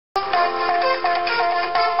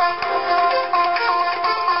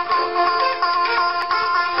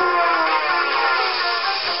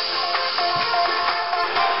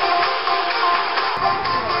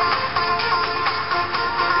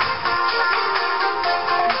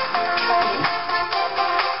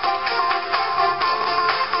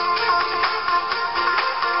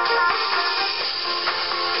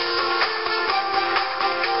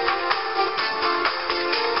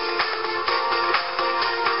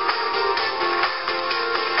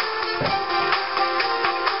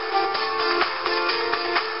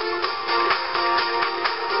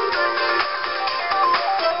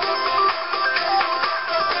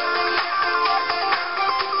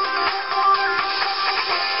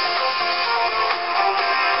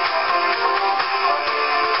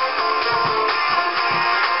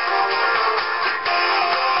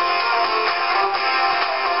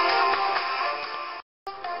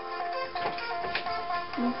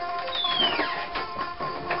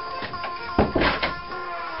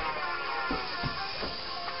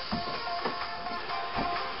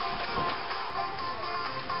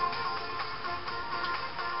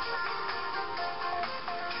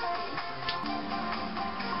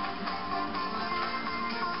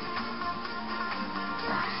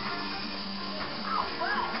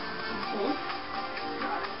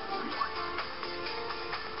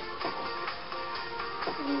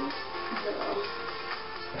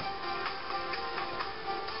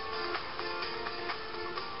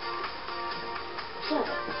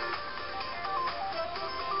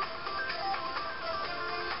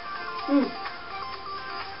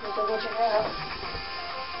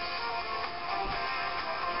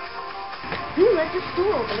Who left this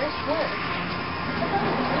door open? I swear. I thought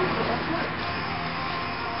it was open.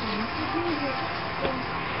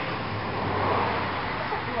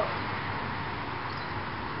 That's not.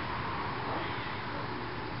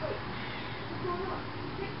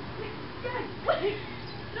 Wait,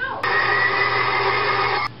 no!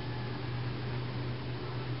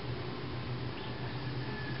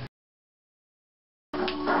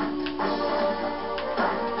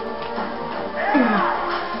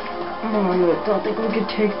 I don't think we could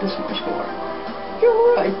take this much more.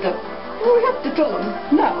 You're right, though. We have to tell them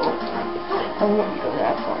now. I won't go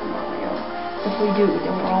that far, Mario. If we do,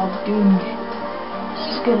 then we're all doomed. This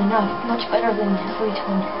is good enough. Much better than if we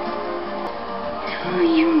told.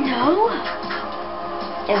 You know?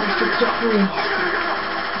 At least it's a free.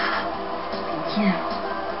 Yeah.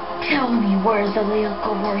 Tell me where the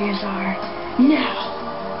Lyoko warriors are. Now!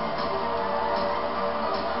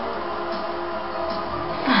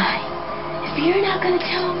 Fine. If you're not gonna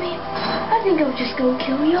tell me, I think I'll just go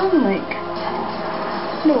kill young Link.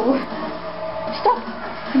 No. Stop.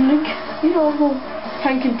 Link, you know, the whole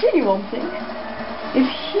time continuum thing. If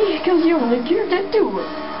he kills young Link, you're dead too.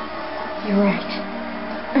 You're right.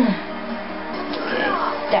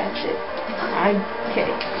 That's it. Okay.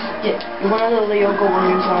 Yeah, one of the Lyoko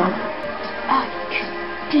warriors are. I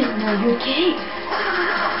didn't know you were gay.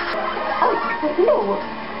 No!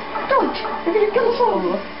 Don't! You're gonna kill us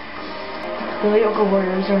all! The Lyoko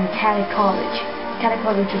warriors are in Kadic College. Kadic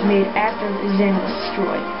College was made after Xana was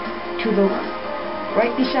destroyed. To the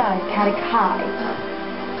right beside Kadic High,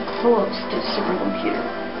 close to the supercomputer.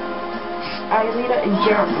 Aelita and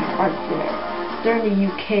Jeremy aren't there. They're in the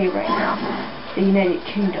UK right now, the United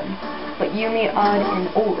Kingdom. But Yumi, and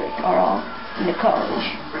Ulrich are all in the college.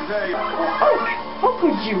 Ike! How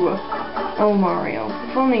could you? Oh, Mario.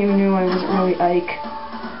 If only you knew I wasn't really Ike.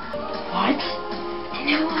 What? And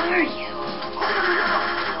who are you?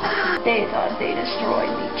 They thought they destroyed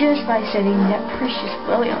me just by setting that precious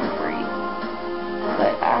William free.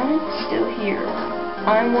 But I'm still here.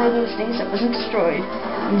 I'm one of those things that wasn't destroyed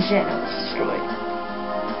when Xana was destroyed.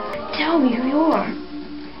 Tell me who you are.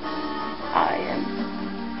 I am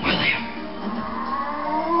William.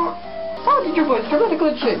 How did your voice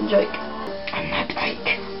dramatically change, Ike? I'm not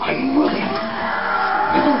Ike. I'm William.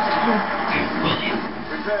 I'm William.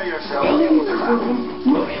 Prepare yourself. William.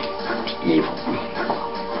 The evil William.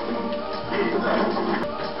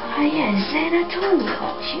 Yeah, Xana told me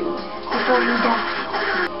about you before you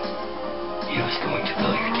died. He was going to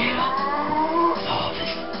fill your data with all of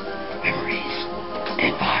his memories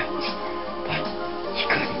and files, but he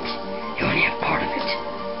couldn't. You only have part of it,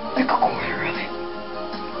 like a quarter of it.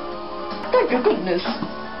 Thank your goodness.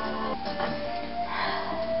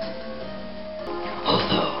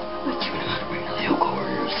 Although, but you know how to bring the Lyoko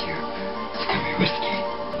warriors here. It's gonna be risky.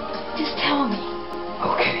 Just tell me.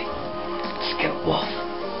 Okay. Just get Wolf.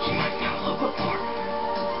 He might know a little bit more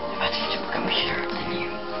about the supercomputer than you.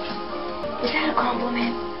 Is that a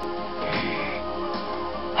compliment?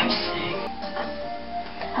 I'm just saying.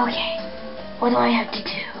 Okay. What do I have to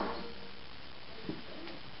do?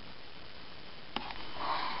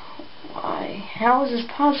 Why? How is this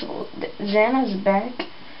possible? Xana's back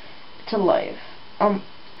to life.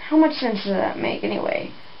 How much sense does that make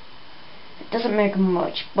anyway? It doesn't make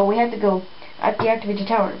much, but we have to go deactivate the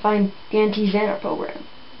tower to find the anti-Xana program.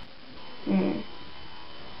 Scanner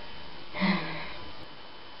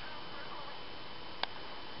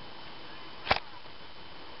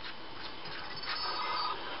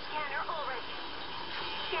Ulrich.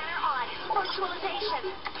 Scanner on. Virtualization.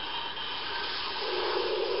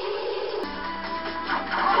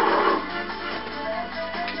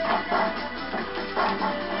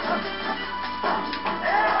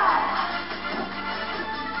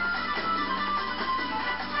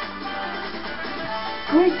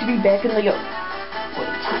 Great to be back in Lyoko.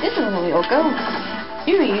 Wait, this isn't Lyoko.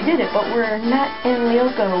 Yumi, you did it, but we're not in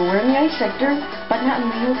Lyoko. We're in the ice sector, but not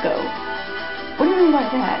in Lyoko. What do you mean by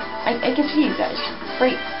that? I can see you guys.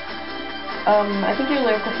 Great. I think your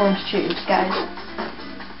Lyoko form's changed, guys.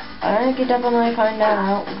 I could definitely find that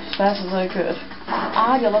out as fast as I could.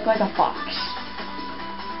 You look like a fox.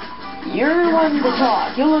 You're one to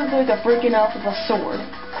talk. You look like a freaking elf with a sword.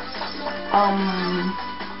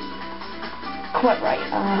 Quite right.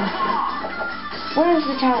 Where is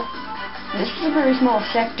the town? This is a very small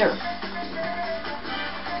sector.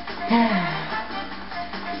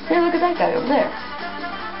 Hey, look at that guy over there.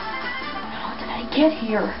 How did I get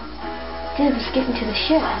here? Did was getting to the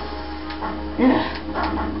ship.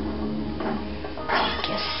 I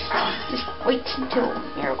guess just wait until a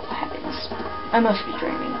miracle happens. I must be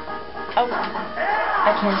dreaming. Oh,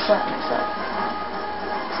 I can't slap myself.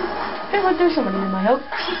 Feel like there's somebody in my help.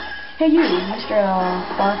 Hey you, Mr.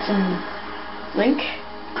 Fox and Link.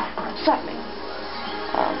 Stop me.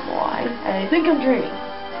 Why? I think I'm dreaming.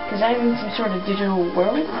 Because I'm in some sort of digital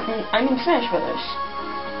world, and I'm in Smash Brothers.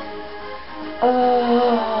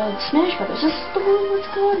 Smash Brothers, this is the world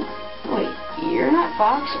what's going on. Wait, you're not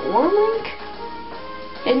Fox or Link?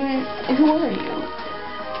 And who are you?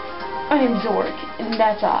 My name's Ulrich, and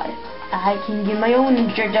that's odd. I can give my own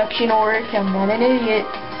introduction, Ulrich. I'm not an idiot.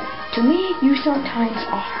 To me, you sometimes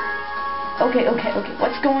are. Okay,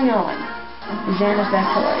 what's going on? Xana's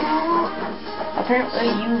back to life. Apparently,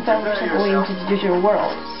 you found yourself a way into the digital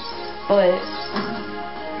world. But,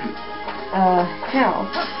 how?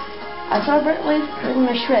 I saw a bright light in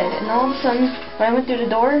my shred, and all of a sudden, when I went through the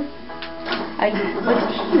door, I was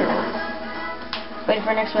here. Waiting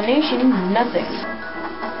for an explanation, nothing.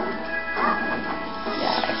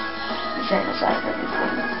 Yeah, Xana aside for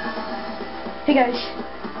everything. Hey guys.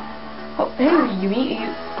 Oh, hey Yumi,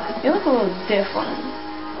 you look a little different.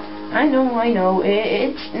 I know,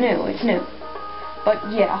 it's new. But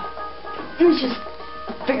yeah, let's just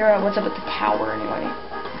figure out what's up with the tower anyway.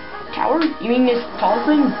 Tower? You mean this tall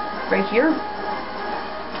thing? Right here?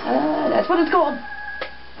 That's what it's called.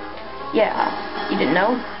 Yeah, you didn't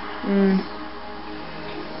know?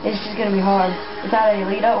 This is gonna be hard. Without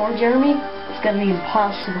Aelita or Jeremy, it's gonna be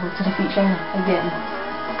impossible to defeat Xana again.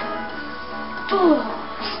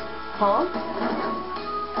 Huh?